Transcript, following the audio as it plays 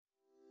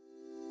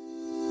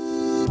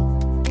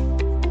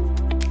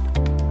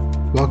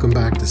welcome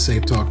back to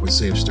Safe Talk with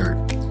Safe Start.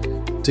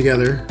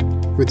 Together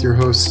with your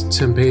hosts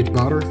Tim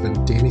Page-Bowdorf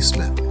and Danny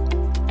Smith.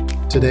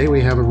 Today we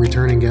have a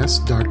returning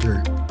guest,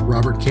 Dr.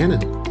 Robert Cannon.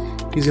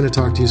 He's going to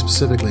talk to you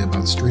specifically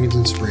about strains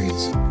and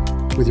sprains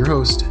with your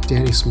host,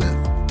 Danny Smith.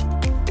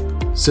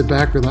 Sit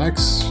back,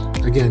 relax,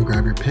 again,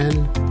 grab your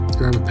pen,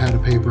 grab a pad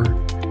of paper,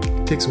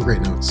 take some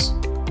great notes.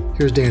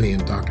 Here's Danny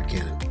and Dr.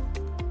 Cannon.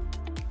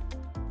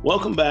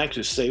 Welcome back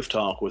to Safe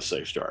Talk with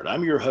Safe Start.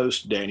 I'm your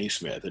host, Danny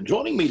Smith, and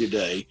joining me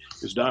today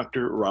is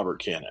Dr.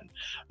 Robert Cannon.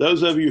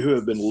 Those of you who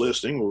have been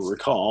listening will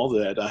recall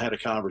that I had a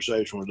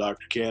conversation with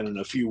Dr. Cannon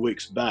a few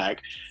weeks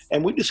back,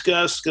 and we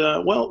discussed,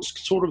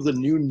 sort of the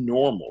new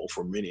normal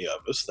for many of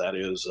us. That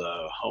is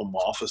home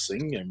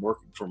officing and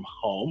working from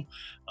home,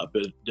 a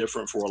bit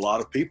different for a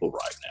lot of people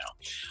right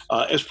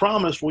now. As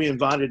promised, we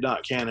invited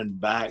Dr. Cannon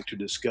back to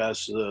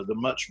discuss the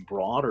much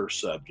broader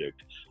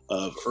subject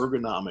of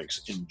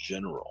ergonomics in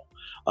general.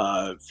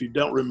 If you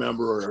don't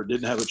remember or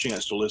didn't have a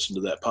chance to listen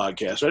to that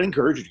podcast, I'd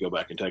encourage you to go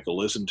back and take a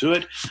listen to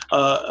it.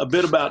 A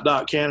bit about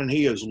Dr. Cannon.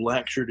 He has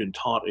lectured and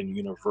taught in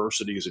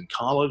universities and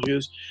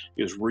colleges.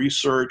 His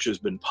research has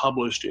been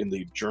published in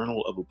the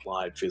Journal of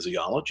Applied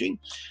Physiology.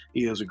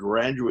 He has a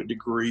graduate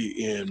degree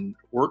in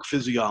work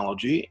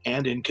physiology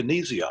and in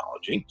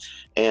kinesiology.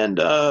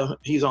 And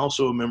he's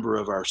also a member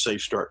of our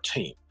Safe Start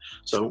team.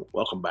 So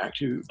welcome back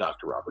to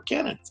Dr. Robert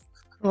Cannon.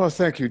 Well,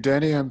 thank you,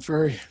 Danny. I'm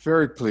very,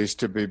 very pleased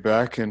to be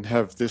back and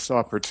have this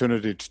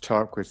opportunity to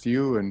talk with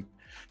you and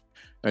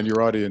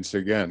your audience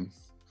again.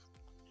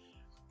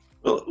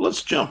 Well,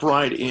 let's jump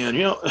right in.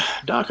 You know,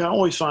 Doc, I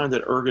always find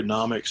that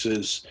ergonomics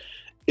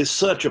is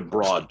such a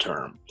broad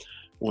term.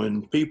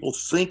 When people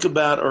think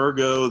about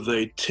ergo,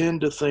 they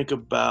tend to think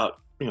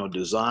about,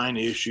 design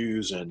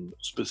issues and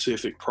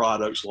specific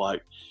products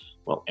like,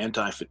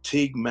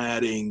 anti-fatigue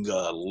matting,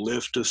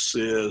 lift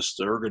assist,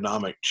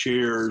 ergonomic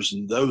chairs,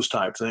 and those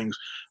type things,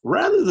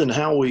 rather than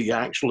how we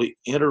actually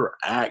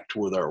interact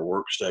with our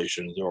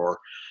workstations or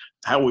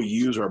how we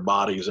use our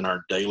bodies in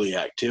our daily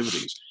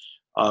activities.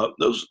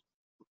 Those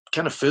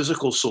kind of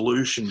physical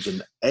solutions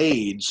and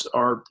aids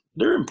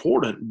they're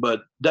important,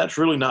 but that's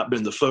really not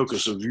been the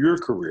focus of your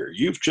career.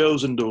 You've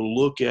chosen to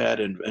look at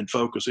and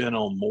focus in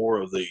on more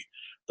of the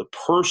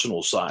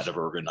personal side of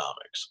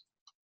ergonomics.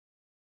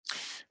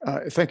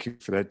 Thank you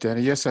for that,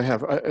 Danny. Yes, I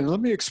have. And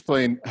let me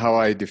explain how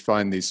I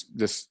define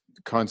this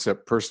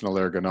concept, personal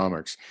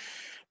ergonomics.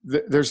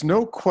 There's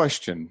no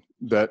question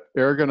that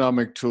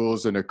ergonomic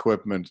tools and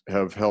equipment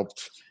have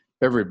helped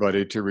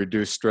everybody to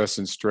reduce stress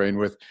and strain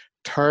with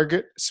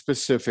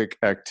target-specific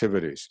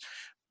activities.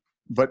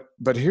 But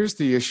here's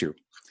the issue.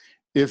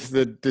 If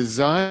the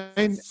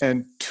design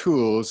and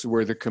tools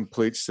were the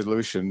complete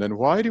solution, then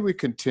why do we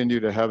continue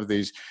to have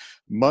these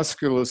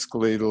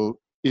musculoskeletal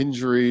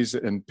injuries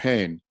and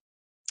pain?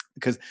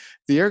 Because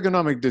the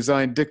ergonomic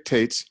design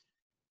dictates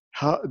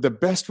how the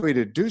best way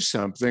to do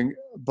something,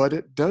 but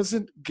it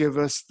doesn't give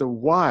us the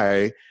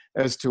why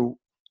as to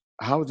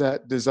how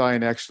that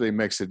design actually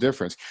makes a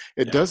difference.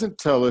 It doesn't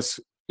tell us,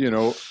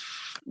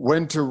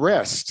 when to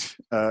rest,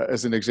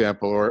 as an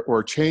example,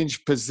 or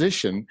change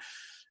position,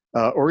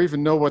 or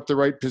even know what the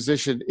right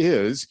position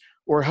is,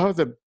 or how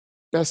the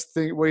best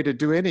way to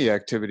do any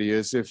activity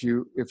is if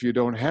you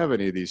don't have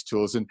any of these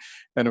tools. And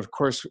of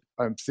course,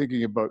 I'm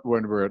thinking about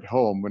when we're at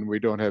home, when we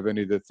don't have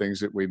any of the things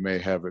that we may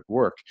have at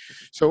work.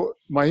 So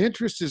my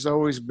interest has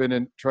always been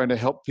in trying to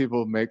help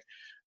people make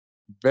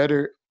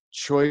better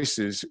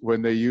choices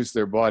when they use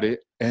their body.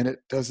 And it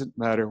doesn't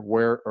matter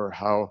where or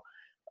how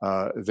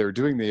they're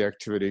doing the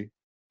activity,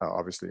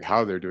 obviously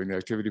how they're doing the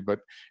activity,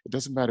 but it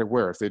doesn't matter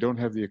where. If they don't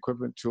have the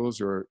equipment,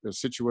 tools, or a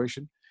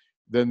situation,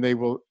 then they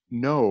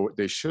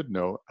should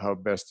know how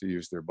best to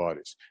use their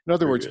bodies. In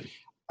other words,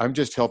 I'm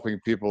just helping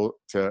people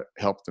to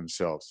help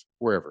themselves,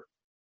 wherever.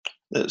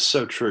 That's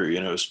so true,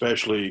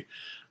 especially,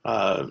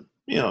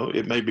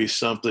 it may be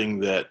something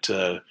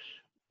that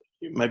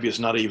maybe it's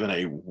not even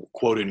a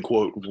quote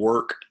unquote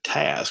work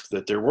task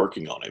that they're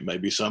working on. It may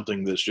be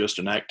something that's just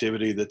an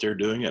activity that they're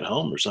doing at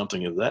home or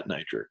something of that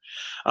nature.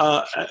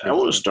 I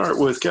want to start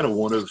with kind of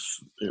one of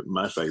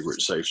my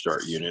favorite Safe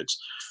Start units.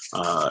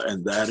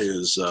 And that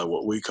is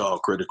what we call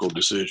critical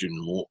decision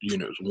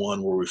units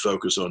 1, where we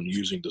focus on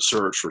using the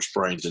search for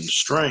sprains and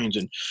strains.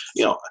 And,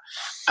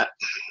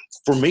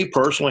 for me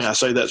personally, I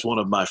say that's one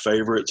of my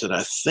favorites. And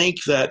I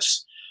think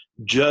that's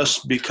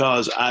just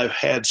because I've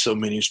had so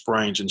many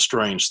sprains and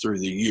strains through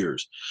the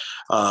years.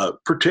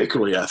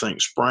 Particularly, I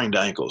think sprained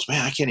ankles.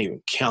 Man, I can't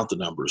even count the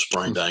number of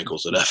sprained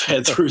ankles that I've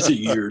had through the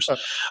years.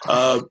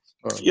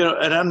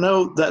 And I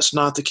know that's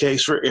not the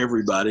case for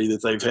everybody,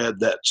 that they've had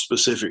that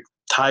specific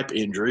type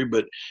injury,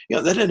 but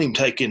that didn't even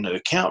take into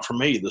account for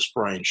me the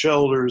sprained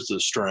shoulders, the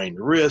strained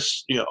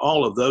wrists,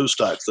 all of those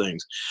type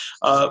things.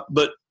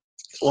 But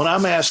when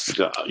I'm asked,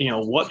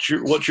 what's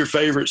your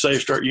favorite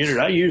Safe Start unit,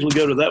 I usually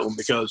go to that one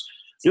because,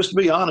 just to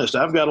be honest,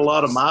 I've got a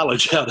lot of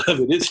mileage out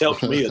of it. It's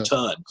helped me a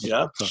ton.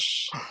 Yeah.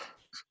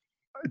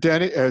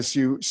 Danny, as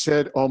you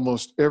said,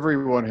 almost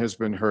everyone has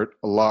been hurt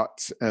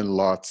lots and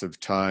lots of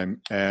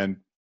time. And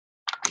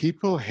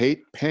people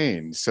hate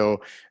pain.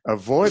 So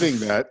avoiding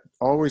that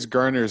always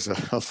garners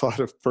a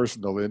lot of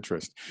personal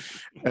interest.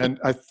 And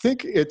I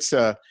think it's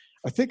a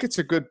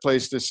good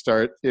place to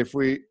start if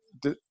we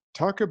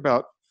talk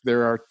about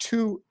there are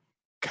two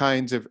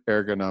kinds of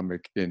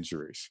ergonomic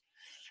injuries.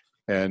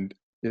 And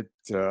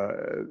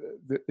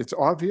it's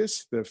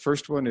obvious. The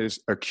first one is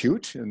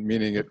acute, and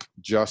meaning it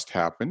just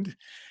happened.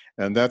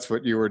 And that's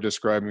what you were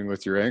describing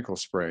with your ankle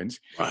sprains.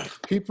 Right.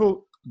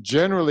 People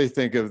generally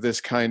think of this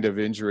kind of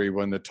injury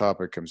when the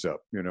topic comes up.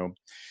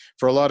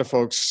 For a lot of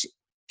folks,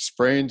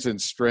 sprains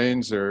and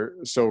strains are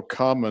so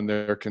common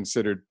they're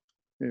considered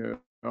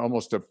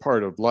almost a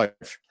part of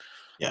life.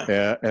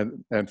 Yeah.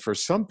 And for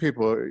some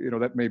people,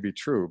 that may be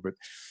true,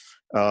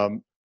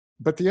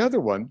 but the other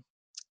one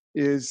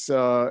is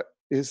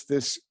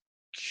this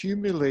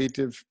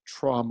cumulative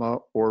trauma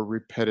or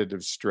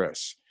repetitive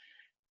stress,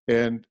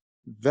 and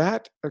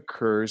that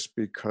occurs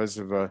because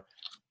of a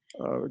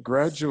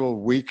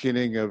gradual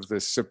weakening of the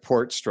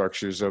support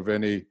structures of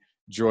any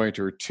joint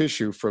or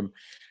tissue from,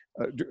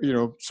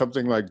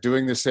 something like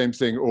doing the same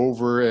thing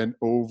over and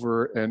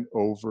over and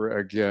over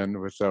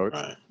again without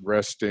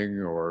resting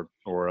or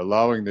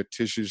allowing the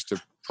tissues to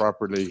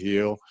properly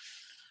heal.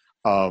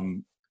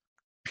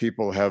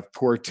 People have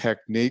poor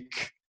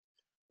technique.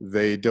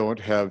 They don't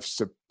have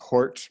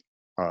support,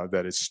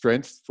 that is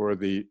strength for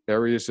the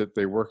areas that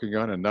they're working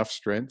on, enough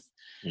strength.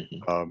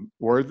 Mm-hmm.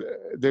 Or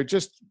they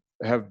just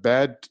have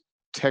bad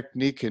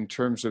technique in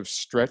terms of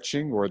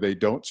stretching, or they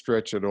don't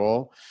stretch at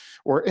all,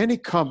 or any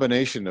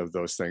combination of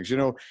those things.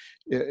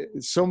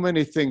 So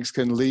many things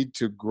can lead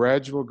to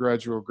gradual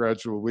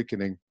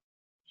weakening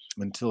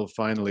until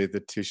finally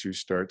the tissue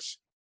starts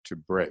to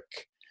break.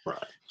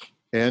 Right.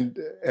 And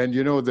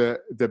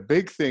the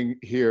big thing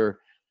here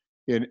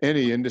in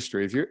any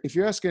industry, if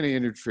you ask any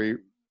industry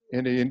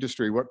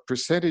what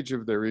percentage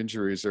of their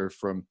injuries are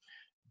from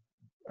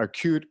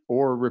acute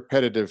or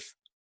repetitive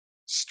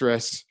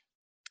stress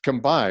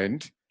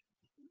combined,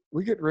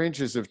 we get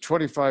ranges of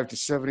 25 to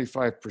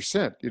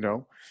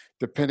 75%,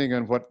 depending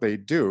on what they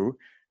do.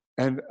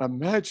 And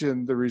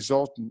imagine the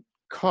resultant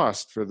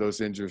cost for those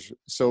injuries.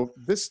 So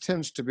this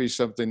tends to be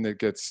something that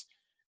gets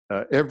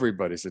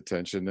everybody's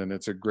attention, and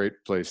it's a great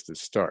place to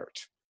start.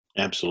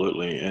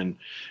 Absolutely. And,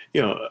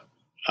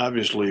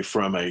 obviously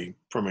from a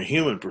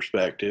human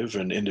perspective,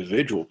 an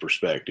individual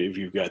perspective,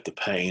 you've got the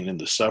pain and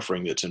the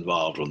suffering that's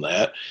involved in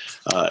that.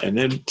 And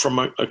then from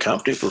a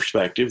company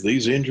perspective,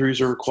 these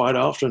injuries are quite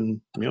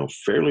often,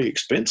 fairly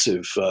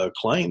expensive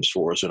claims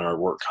for us in our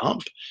work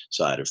comp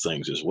side of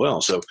things as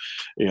well. So,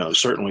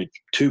 certainly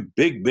two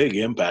big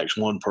impacts,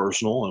 one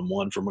personal and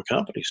one from a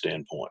company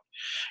standpoint.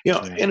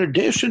 In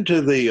addition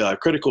to the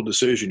critical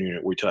decision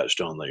unit we touched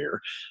on there,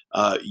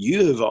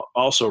 you have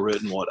also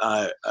written what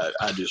I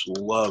just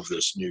love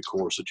this new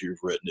course that you've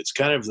written. It's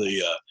kind of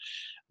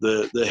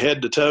the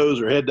head to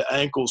toes or head to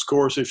ankles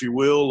course, if you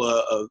will,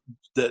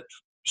 that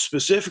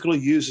specifically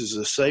uses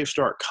the Safe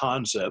Start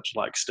concepts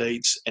like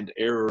states and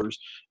errors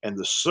and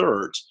the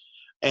certs,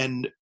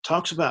 and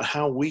talks about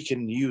how we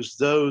can use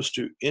those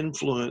to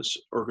influence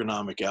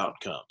ergonomic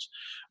outcomes.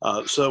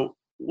 So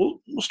we'll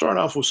start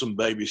off with some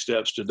baby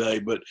steps today,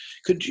 but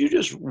could you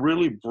just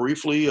really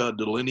briefly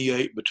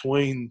delineate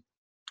between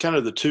kind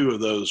of the two of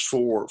those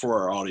for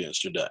our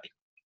audience today?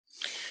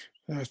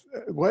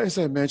 Well, as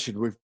I mentioned,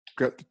 we've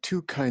got the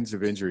two kinds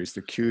of injuries,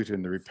 the acute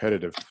and the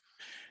repetitive.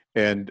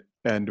 And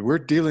we're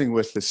dealing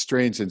with the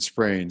strains and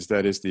sprains,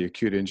 that is the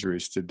acute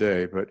injuries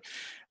today. But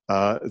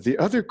the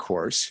other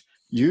course,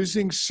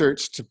 using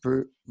certs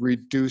to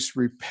reduce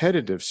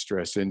repetitive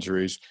stress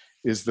injuries,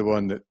 is the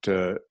one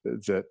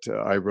that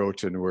I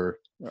wrote and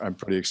I'm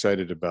pretty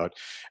excited about.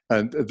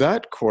 And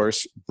that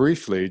course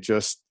briefly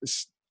just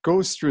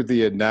goes through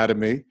the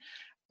anatomy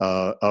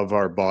of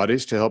our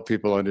bodies to help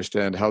people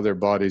understand how their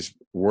bodies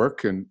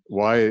work and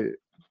why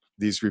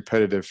these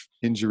repetitive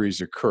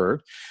injuries occur,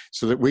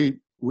 so that we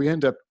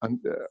end up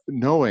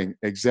knowing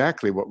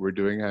exactly what we're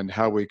doing and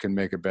how we can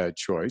make a bad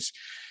choice.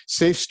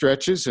 Safe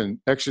stretches and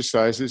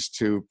exercises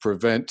to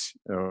prevent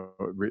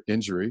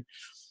injury,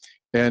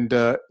 and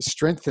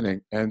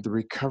strengthening and the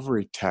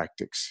recovery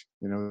tactics,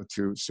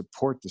 to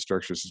support the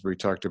structures, as we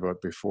talked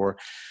about before.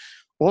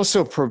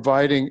 Also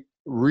providing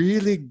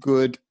really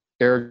good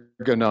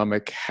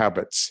ergonomic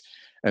habits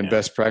and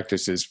best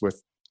practices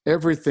with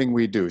everything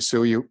we do.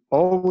 So you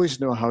always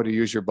know how to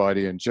use your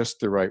body in just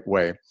the right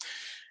way.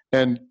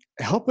 And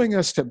helping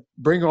us to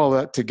bring all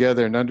that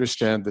together and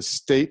understand the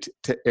state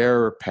to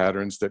error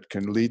patterns that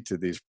can lead to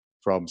these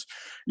problems.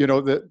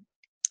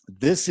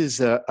 This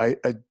is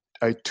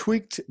I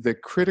tweaked the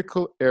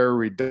critical error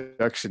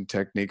reduction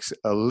techniques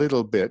a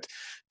little bit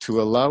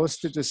to allow us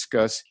to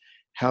discuss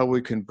how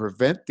we can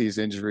prevent these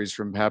injuries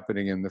from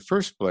happening in the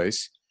first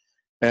place,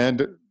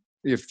 and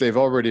if they've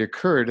already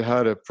occurred,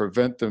 how to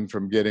prevent them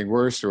from getting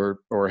worse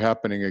or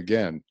happening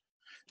again.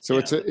 So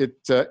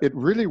it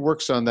really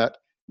works on that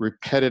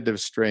repetitive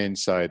strain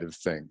side of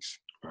things.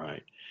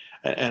 Right.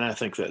 And I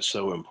think that's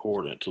so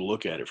important to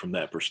look at it from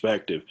that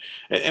perspective.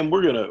 And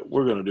we're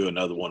gonna do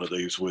another one of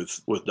these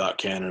with Doc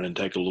Cannon and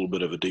take a little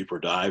bit of a deeper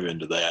dive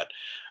into that.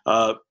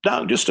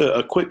 Doc, just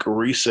a quick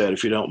reset,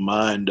 if you don't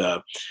mind.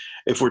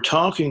 If we're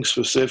talking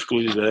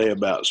specifically today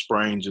about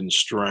sprains and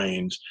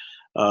strains,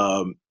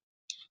 um,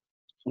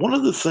 one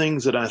of the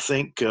things that I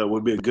think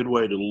would be a good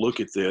way to look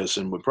at this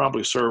and would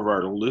probably serve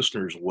our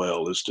listeners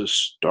well is to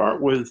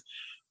start with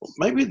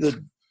maybe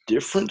the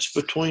difference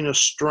between a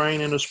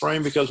strain and a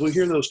sprain, because we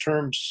hear those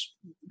terms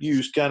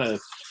used kind of,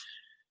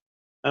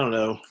 I don't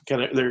know,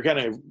 they're kind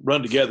of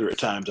run together at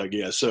times, I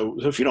guess. So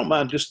if you don't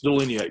mind, just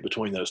delineate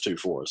between those two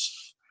for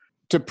us.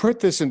 To put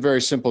this in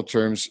very simple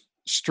terms,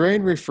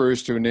 strain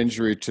refers to an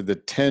injury to the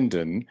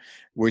tendon,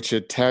 which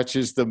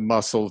attaches the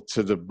muscle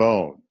to the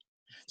bone.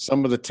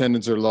 Some of the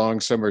tendons are long,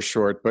 some are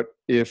short, but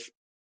if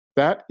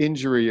that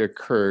injury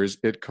occurs,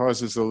 it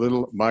causes a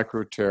little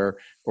micro tear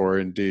or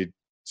indeed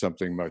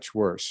something much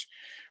worse.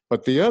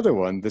 But the other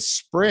one, the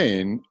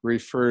sprain,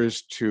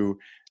 refers to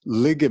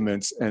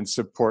ligaments and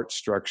support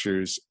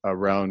structures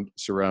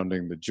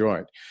surrounding the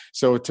joint.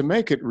 So to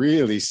make it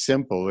really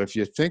simple, if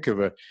you think of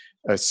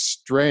a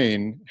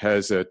strain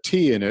has a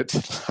T in it,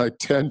 like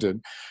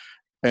tendon,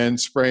 and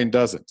sprain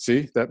doesn't.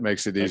 See, that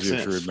makes it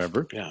easier to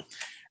remember. Yeah.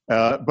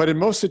 But in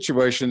most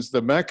situations,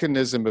 the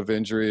mechanism of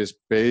injury is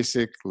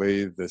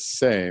basically the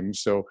same.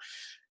 So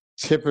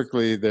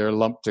typically they're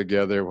lumped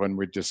together when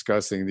we're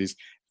discussing these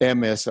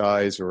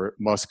MSIs or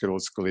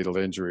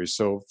musculoskeletal injuries.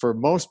 So for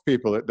most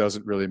people, it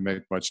doesn't really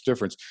make much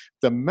difference.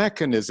 The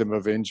mechanism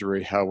of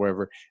injury,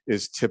 however,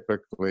 is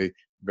typically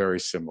very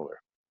similar.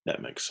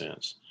 That makes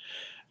sense.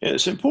 And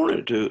it's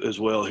important to as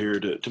well here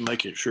to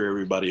make sure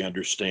everybody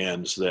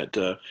understands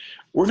that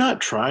we're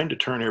not trying to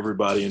turn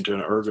everybody into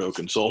an ergo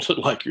consultant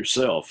like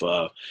yourself,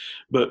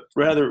 but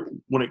rather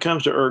when it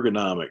comes to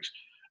ergonomics,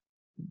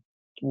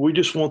 we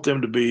just want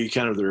them to be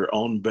kind of their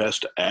own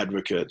best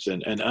advocates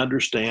and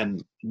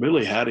understand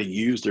really how to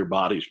use their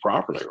bodies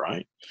properly,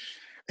 right?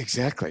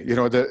 Exactly. You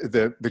know,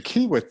 the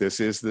key with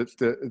this is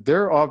that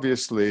they're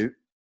obviously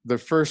the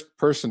first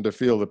person to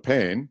feel the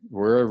pain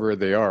wherever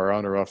they are,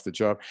 on or off the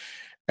job.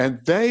 And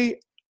they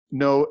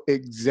know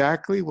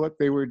exactly what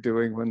they were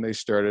doing when they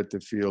started to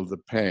feel the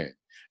pain.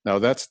 Now,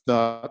 that's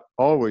not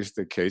always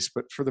the case,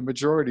 but for the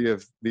majority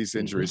of these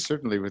injuries,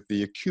 certainly with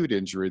the acute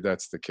injury,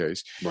 that's the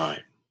case.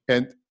 Right.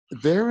 And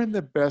they're in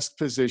the best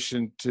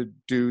position to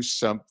do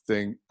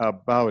something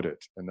about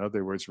it. In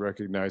other words,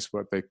 recognize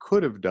what they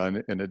could have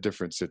done in a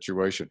different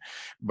situation.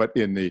 But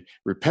in the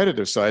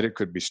repetitive side, it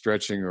could be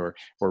stretching or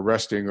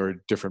resting or a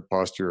different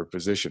posture or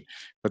position.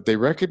 But they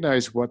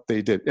recognize what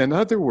they did. In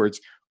other words,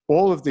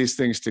 all of these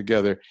things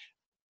together,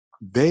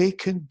 they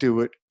can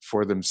do it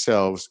for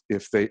themselves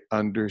if they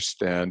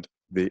understand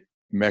the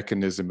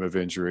mechanism of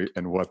injury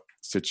and what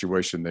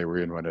situation they were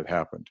in when it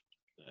happened.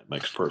 That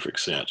makes perfect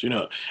sense. You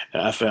know,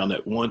 I found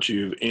that once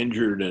you've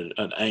injured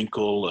an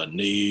ankle, a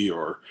knee,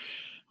 or,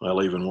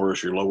 well, even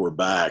worse, your lower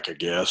back, I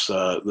guess,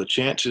 the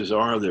chances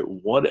are that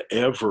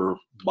whatever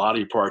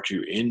body part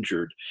you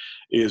injured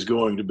is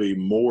going to be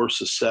more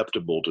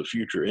susceptible to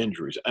future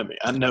injuries. I mean,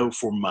 I know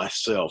for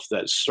myself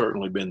that's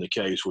certainly been the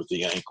case with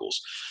the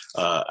ankles.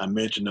 I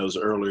mentioned those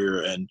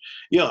earlier. And,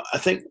 you know, I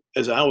think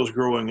as I was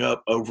growing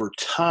up over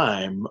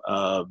time,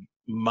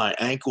 my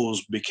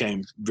ankles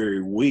became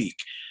very weak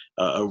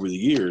over the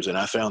years. And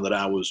I found that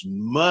I was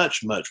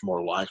much, much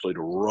more likely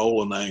to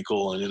roll an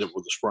ankle and end up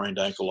with a sprained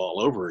ankle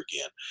all over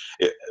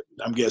again.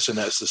 I'm guessing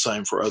that's the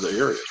same for other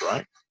areas,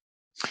 right?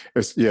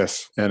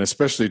 Yes, and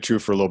especially true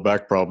for low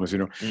back problems. You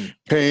know,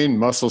 pain,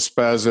 muscle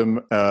spasm,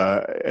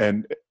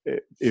 and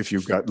if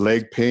you've got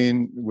leg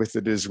pain with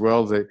it as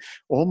well, they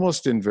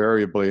almost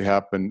invariably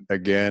happen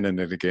again and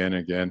again and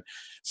again.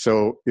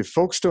 So if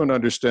folks don't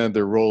understand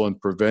their role in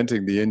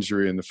preventing the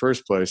injury in the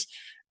first place,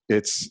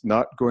 it's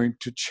not going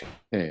to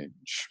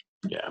change.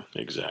 Yeah,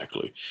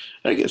 exactly.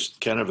 I guess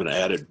kind of an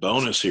added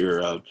bonus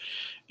here,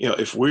 you know,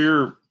 if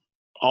we're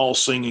all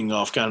singing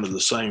off kind of the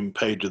same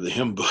page of the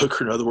hymn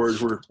book, or in other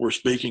words, we're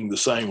speaking the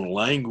same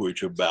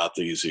language about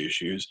these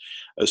issues,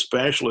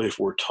 especially if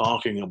we're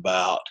talking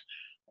about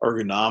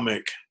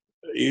ergonomic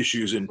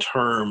issues in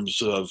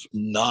terms of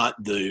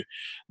not the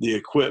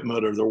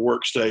equipment or the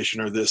workstation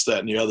or this, that,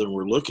 and the other. And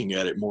we're looking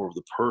at it more of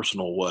the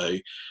personal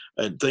way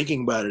and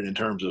thinking about it in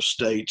terms of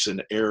states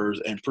and errors,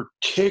 and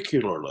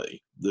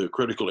particularly the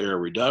critical error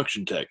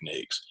reduction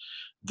techniques,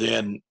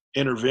 then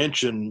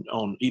intervention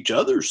on each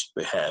other's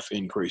behalf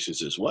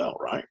increases as well,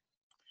 right?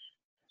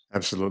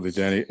 Absolutely,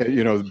 Danny.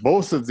 You know,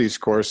 both of these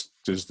courses,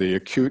 the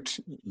acute,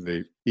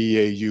 the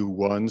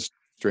EAU1,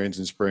 strains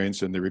and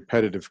sprains, and the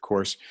repetitive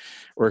course,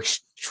 are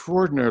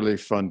extraordinarily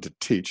fun to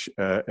teach,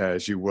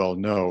 as you well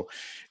know.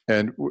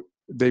 And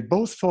they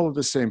both follow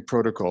the same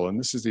protocol, and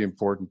this is the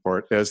important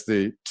part, as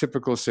the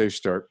typical Safe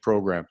Start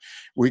program.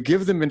 We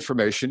give them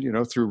information, you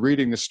know, through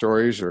reading the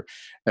stories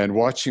and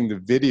watching the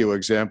video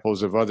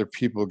examples of other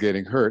people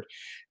getting hurt,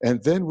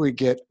 and then we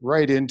get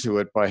right into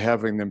it by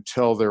having them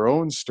tell their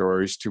own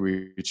stories to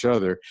each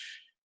other,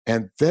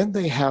 and then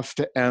they have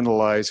to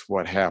analyze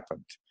what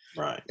happened.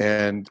 Right.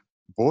 And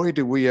boy,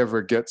 do we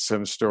ever get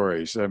some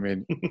stories. I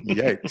mean,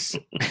 yikes.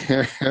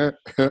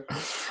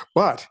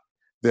 But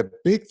the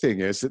big thing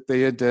is that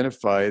they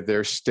identify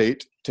their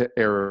state to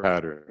error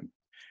pattern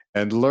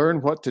and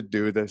learn what to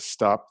do to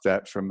stop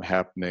that from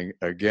happening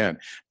again.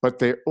 But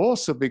they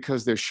also,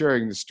 because they're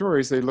sharing the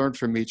stories, they learn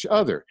from each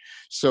other.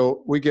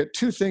 So we get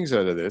two things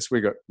out of this.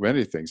 We got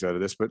many things out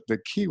of this, but the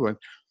key one,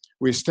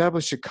 we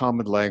establish a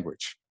common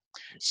language.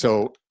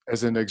 So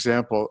as an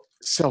example,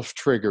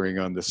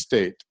 self-triggering on the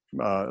state,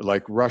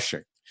 like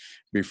rushing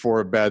before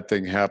a bad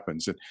thing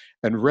happens,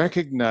 and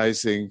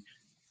recognizing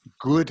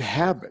good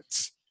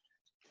habits.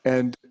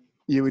 And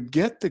you would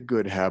get the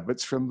good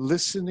habits from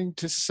listening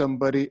to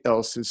somebody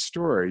else's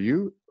story.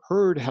 You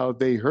heard how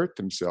they hurt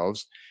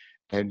themselves,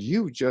 and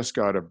you just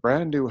got a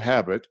brand new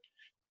habit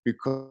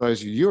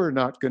because you're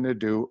not going to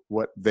do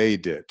what they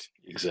did.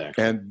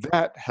 Exactly. And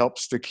that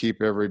helps to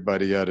keep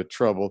everybody out of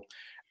trouble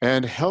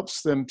and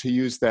helps them to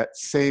use that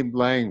same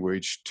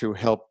language to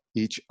help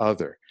each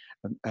other.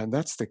 And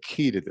that's the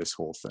key to this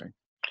whole thing.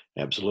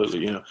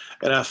 Absolutely.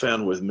 And I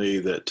found with me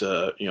that,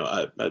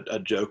 I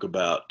joke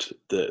about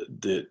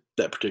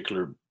that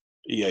particular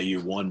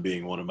EAU-1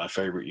 being one of my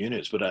favorite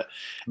units, but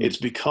it's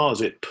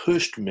because it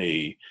pushed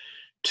me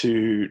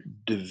to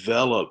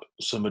develop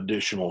some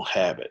additional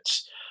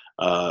habits.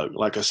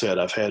 Like I said,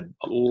 I've had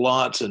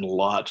lots and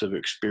lots of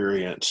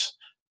experience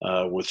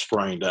with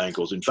sprained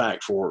ankles. In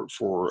fact, for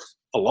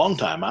a long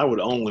time, I would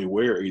only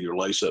wear either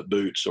lace-up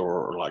boots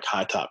or like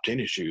high-top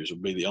tennis shoes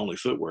would be the only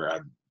footwear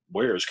I'd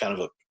wear as kind of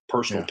a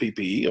personal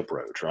PPE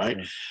approach, right?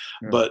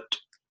 Yeah. But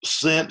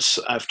since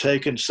I've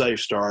taken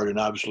SafeStart and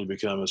obviously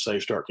become a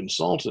SafeStart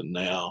consultant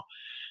now,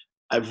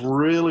 I've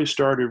really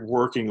started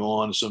working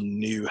on some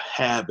new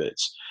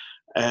habits.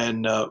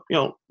 And,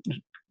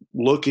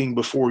 looking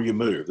before you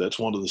move. That's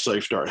one of the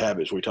SafeStart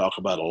habits we talk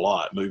about a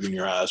lot, moving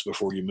your eyes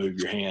before you move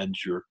your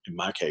hands, in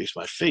my case,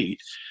 my feet,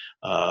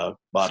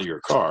 body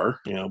or car,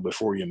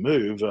 before you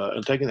move,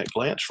 and taking that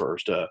glance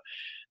first.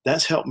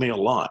 That's helped me a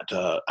lot.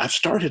 I've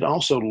started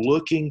also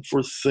looking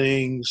for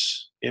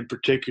things in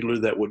particular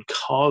that would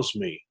cause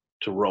me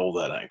to roll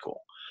that ankle.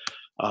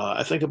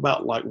 I think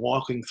about like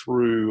walking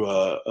through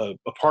a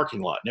parking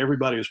lot, and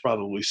everybody has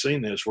probably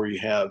seen this, where you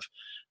have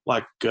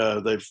like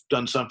they've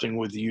done something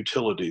with the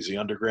utilities, the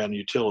underground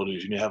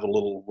utilities, and you have a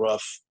little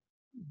rough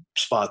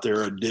spot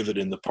there, a divot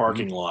in the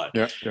parking lot.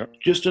 Yeah.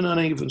 Just an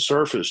uneven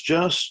surface,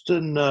 just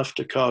enough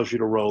to cause you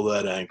to roll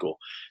that ankle.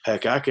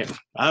 Heck, I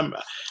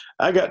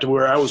got to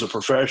where I was a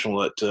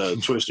professional at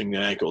twisting the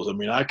ankles. I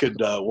mean, I could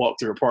walk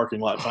through a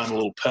parking lot, find a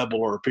little pebble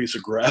or a piece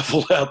of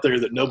gravel out there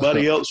that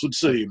nobody else would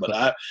see,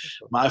 but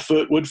my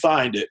foot would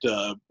find it.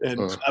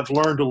 And I've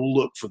learned to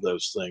look for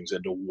those things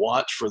and to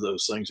watch for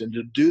those things and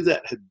to do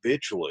that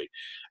habitually.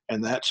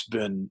 And that's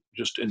been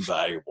just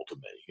invaluable to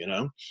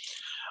me,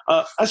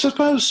 I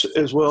suppose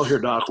as well here,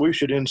 Doc, we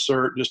should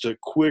insert just a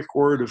quick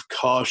word of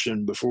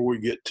caution before we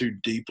get too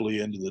deeply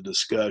into the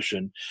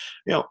discussion.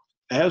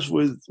 As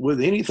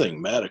with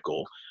anything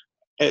medical,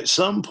 at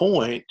some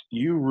point,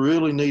 you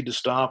really need to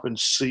stop and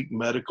seek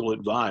medical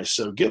advice.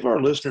 So give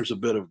our listeners a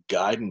bit of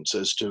guidance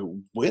as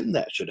to when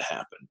that should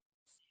happen.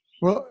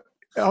 Well,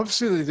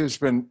 obviously,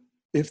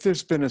 if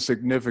there's been a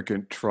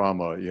significant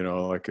trauma,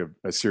 like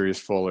a serious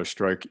fall or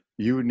strike,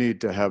 you need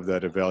to have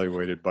that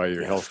evaluated by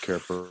your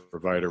healthcare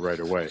provider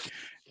right away.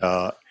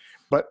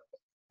 But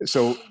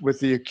so with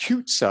the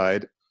acute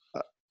side,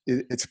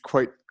 it's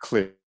quite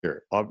clear.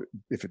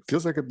 If it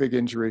feels like a big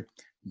injury,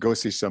 go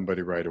see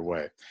somebody right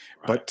away.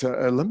 Right.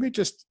 But let me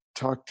just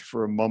talk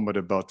for a moment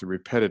about the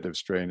repetitive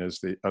strain as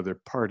the other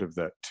part of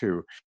that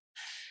too.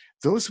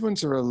 Those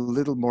ones are a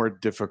little more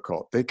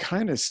difficult. They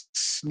kind of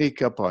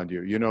sneak up on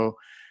you,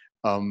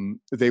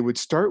 they would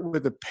start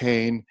with a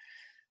pain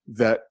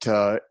that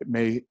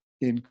may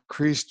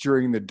increase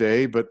during the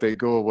day, but they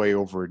go away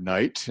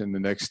overnight. And the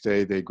next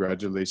day they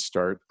gradually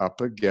start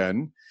up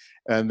again.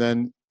 And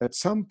then at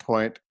some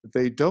point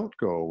they don't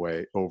go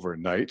away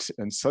overnight.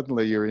 And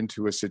suddenly you're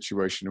into a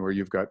situation where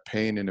you've got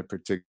pain in a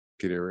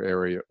particular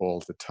area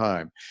all the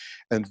time.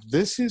 And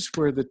this is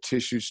where the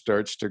tissue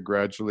starts to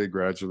gradually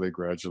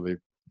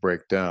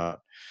break down.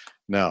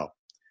 Now,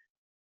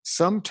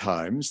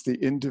 sometimes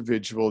the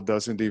individual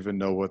doesn't even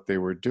know what they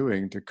were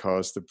doing to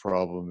cause the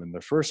problem in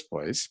the first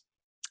place.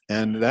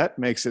 And that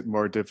makes it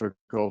more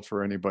difficult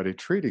for anybody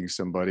treating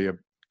somebody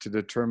to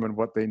determine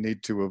what they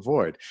need to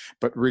avoid.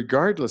 But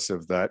regardless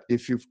of that,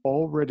 if you've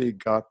already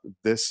got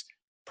this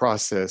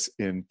process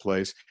in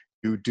place,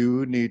 you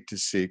do need to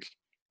seek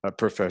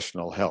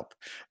professional help.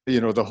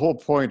 The whole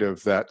point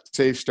of that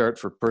SafeStart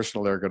for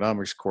Personal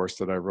Ergonomics course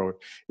that I wrote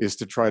is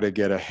to try to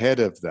get ahead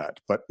of that.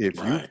 But if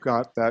you've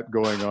got that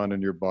going on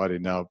in your body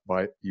now,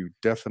 you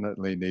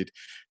definitely need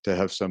to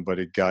have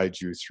somebody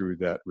guide you through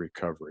that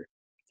recovery.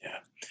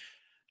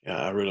 Yeah,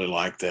 I really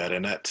like that.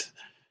 And that,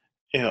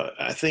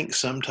 I think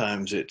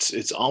sometimes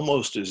it's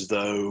almost as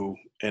though,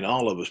 and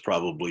all of us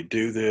probably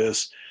do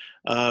this,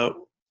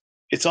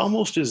 it's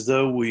almost as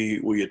though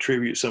we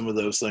attribute some of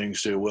those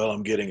things to, well,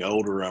 I'm getting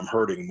older, I'm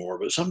hurting more.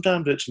 But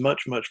sometimes it's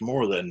much, much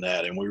more than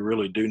that. And we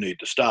really do need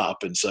to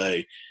stop and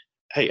say,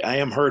 hey, I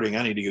am hurting.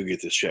 I need to go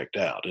get this checked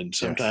out. And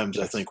sometimes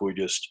yes. I think we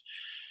just,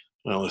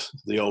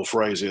 the old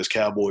phrase is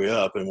cowboy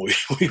up, and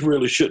we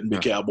really shouldn't be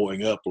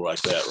cowboying up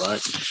like that,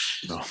 right?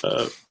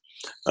 No.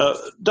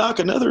 Doc,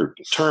 another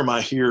term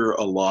I hear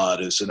a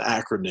lot is an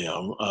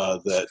acronym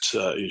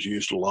that is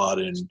used a lot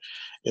in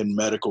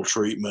medical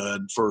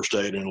treatment, first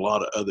aid, and a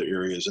lot of other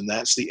areas, and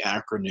that's the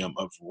acronym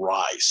of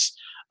RICE.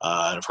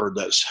 And I've heard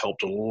that's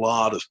helped a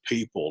lot of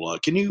people.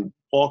 Can you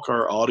walk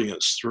our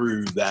audience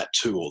through that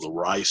tool, the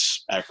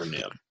RICE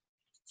acronym?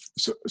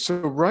 So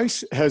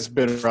RICE has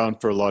been around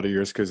for a lot of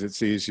years because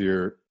it's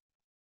easier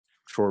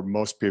for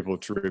most people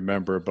to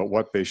remember about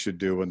what they should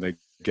do when they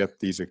get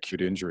these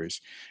acute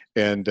injuries.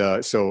 And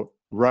so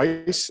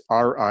RICE,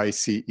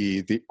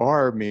 R-I-C-E, the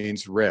R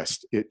means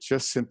rest. It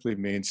just simply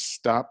means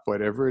stop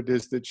whatever it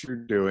is that you're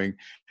doing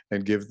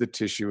and give the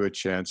tissue a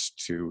chance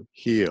to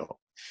heal.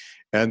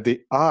 And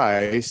the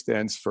I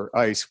stands for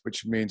ice,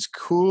 which means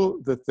cool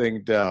the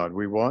thing down.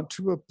 We want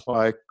to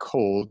apply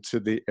cold to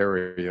the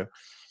area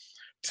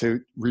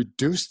to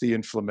reduce the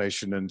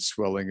inflammation and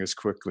swelling as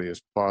quickly as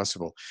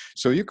possible.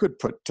 So you could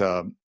put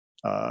a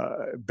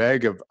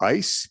bag of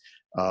ice.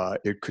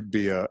 It could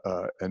be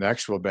an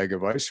actual bag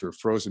of ice or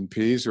frozen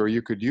peas, or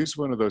you could use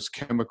one of those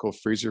chemical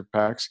freezer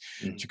packs.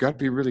 Mm-hmm. You got to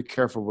be really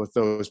careful with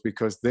those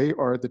because they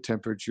are the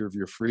temperature of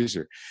your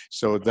freezer.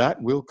 So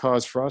that will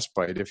cause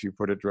frostbite if you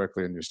put it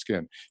directly on your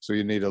skin. So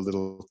you need a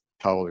little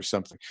towel or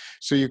something.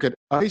 So you could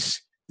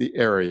ice the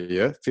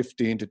area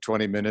 15 to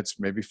 20 minutes,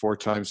 maybe 4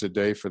 times a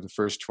day for the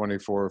first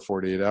 24 or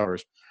 48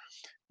 hours.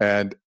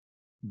 And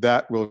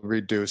that will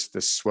reduce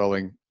the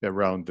swelling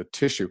around the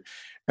tissue.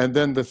 And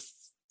then the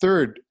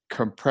third,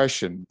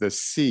 compression, the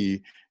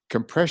C,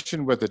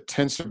 compression with a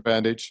tensor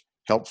bandage,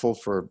 helpful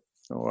for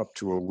up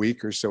to a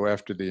week or so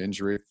after the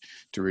injury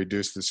to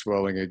reduce the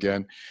swelling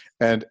again.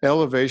 And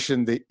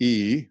elevation, the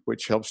E,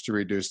 which helps to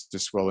reduce the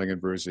swelling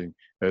and bruising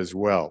as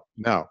well.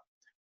 Now,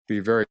 be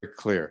very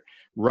clear.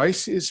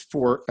 RICE is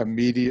for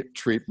immediate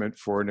treatment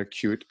for an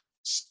acute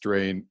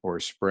strain or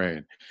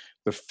sprain.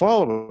 The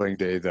following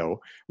day, though,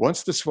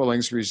 once the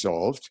swelling's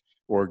resolved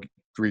or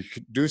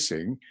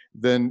reducing,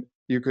 then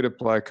you could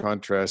apply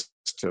contrast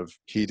of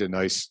heat and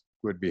ice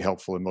would be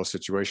helpful in most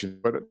situations.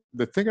 But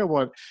the thing I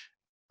want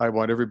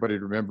everybody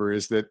to remember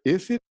is that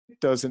if it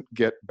doesn't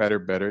get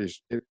better,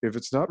 if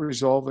it's not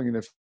resolving in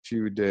a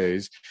few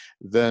days,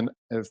 then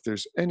if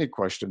there's any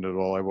question at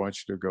all, I want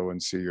you to go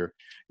and see your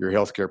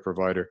healthcare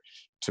provider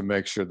to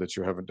make sure that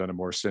you haven't done a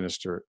more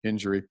sinister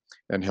injury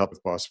and help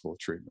with possible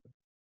treatment.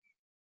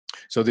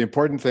 So the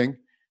important thing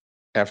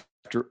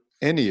after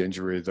any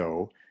injury,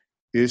 though,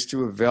 is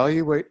to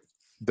evaluate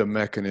the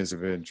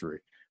mechanism of injury.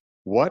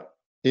 What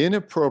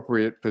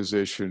inappropriate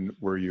position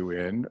were you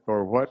in,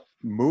 or what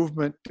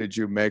movement did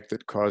you make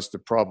that caused the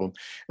problem?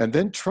 And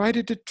then try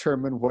to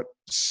determine what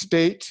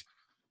state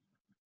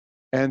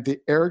and the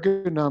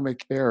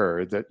ergonomic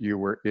error that you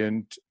were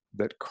in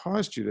that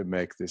caused you to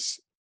make this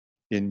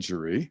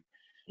injury.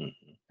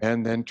 Mm-hmm.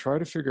 And then try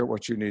to figure out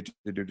what you need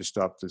to do to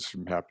stop this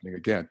from happening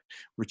again,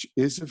 which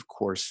is, of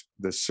course,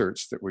 the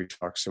search that we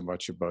talk so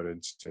much about in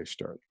Safe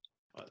Start.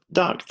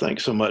 Doc,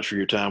 thanks so much for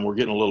your time. We're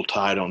getting a little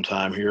tight on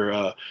time here.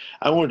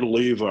 I wanted to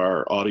leave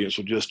our audience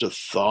with just a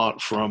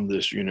thought from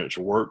this unit's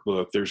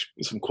workbook. There's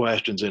some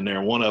questions in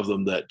there. One of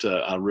them that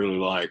I really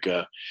like.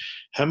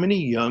 How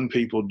many young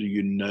people do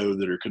you know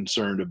that are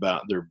concerned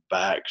about their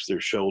backs,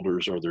 their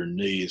shoulders, or their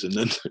knees? And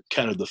then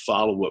kind of the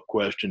follow-up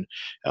question,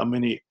 how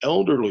many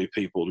elderly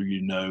people do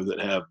you know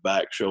that have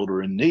back, shoulder,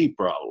 and knee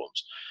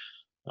problems?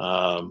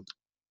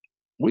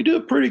 We do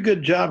a pretty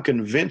good job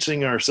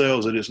convincing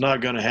ourselves that it's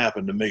not going to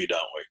happen to me, don't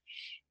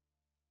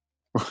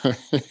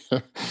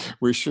we?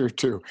 We sure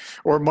do.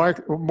 Or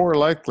more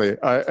likely,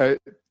 and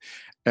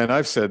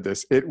I've said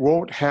this, it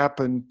won't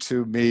happen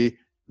to me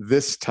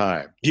this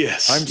time.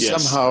 Yes. I'm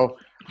somehow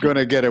going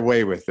to get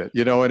away with it,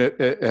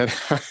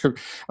 and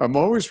I'm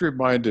always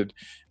reminded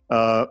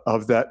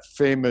of that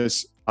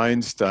famous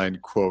Einstein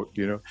quote,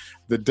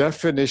 the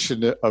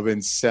definition of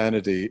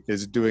insanity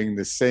is doing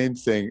the same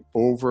thing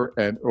over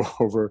and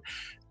over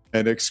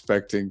and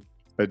expecting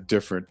a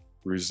different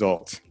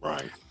result.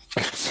 Right.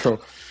 So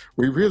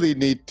we really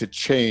need to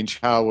change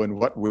how and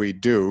what we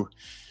do,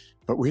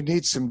 but we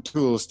need some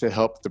tools to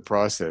help the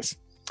process.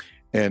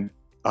 And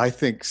I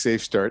think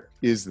Safe Start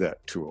is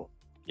that tool.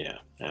 Yeah,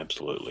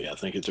 absolutely. I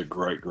think it's a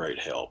great, great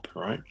help,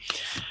 right?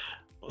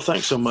 Well,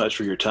 thanks so much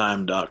for your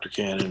time, Dr.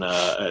 Cannon.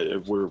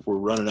 We're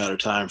running out of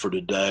time for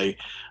today.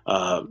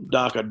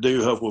 Doc, I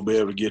do hope we'll be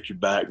able to get you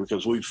back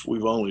because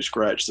we've only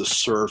scratched the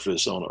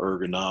surface on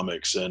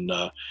ergonomics. And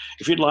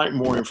if you'd like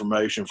more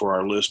information for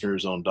our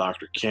listeners on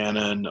Dr.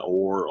 Cannon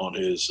or on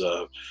his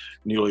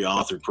newly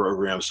authored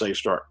program, Safe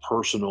Start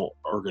Personal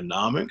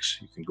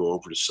Ergonomics, you can go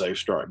over to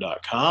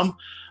safestart.com.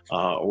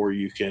 Or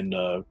you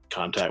can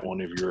contact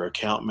one of your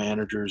account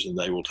managers and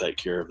they will take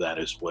care of that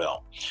as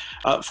well.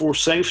 For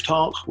Safe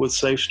Talk with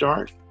Safe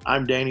Start,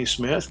 I'm Danny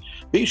Smith.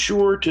 Be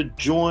sure to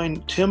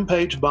join Tim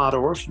Page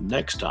Bottorff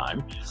next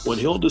time when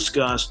he'll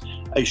discuss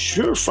a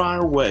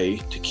surefire way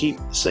to keep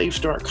Safe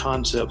Start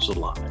concepts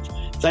alive.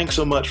 Thanks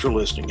so much for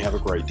listening. Have a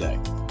great day.